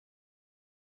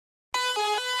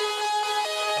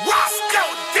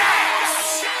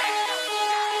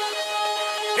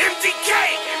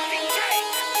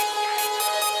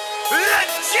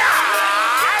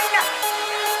Ladell,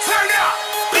 turn up,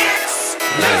 bitch.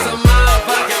 Let's a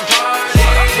motherfucking party.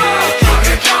 Keep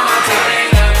it on, turn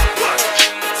it up.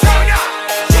 Turn up.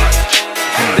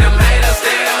 Them haters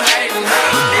still hating,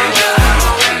 huh? And I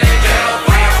don't really give a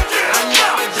fuck. I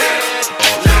never did.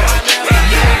 No, I never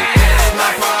did. It's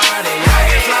my party. I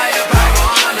can fly if I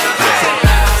wanna. Take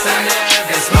laughs and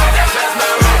every smoke that best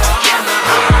marijuana.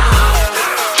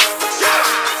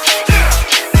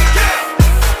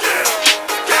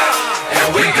 And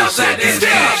we gon' set this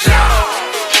bitch off.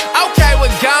 Okay, we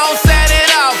gon' set it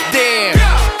off then.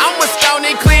 I'm with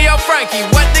Stoney, Cleo, Frankie,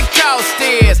 what the cost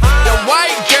is. The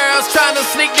white girls tryna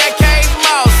sneak that cake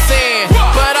moss in.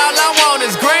 But all I want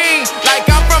is green, like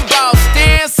I'm from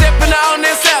Boston. Sipping on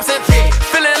this absinthe,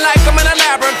 feeling like I'm in a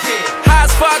labyrinth. High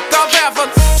as fuck off effort,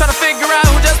 tryna figure out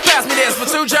who just passed me this. But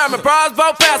two German bras,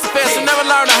 both pacifists, who never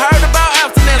learned or heard about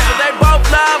abstinence. But they both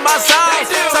love my songs,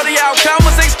 so the outcome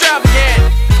was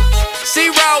extravagant. She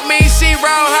wrote me, she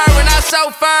wrote her, and I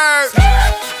chauffeured.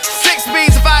 6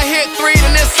 beats, if I hit 3,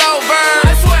 then it's over.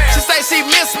 She say she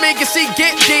miss me, cause she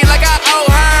get D like I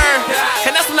owe her.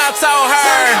 And that's when I told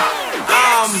her,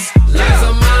 Let's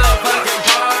a motherfucking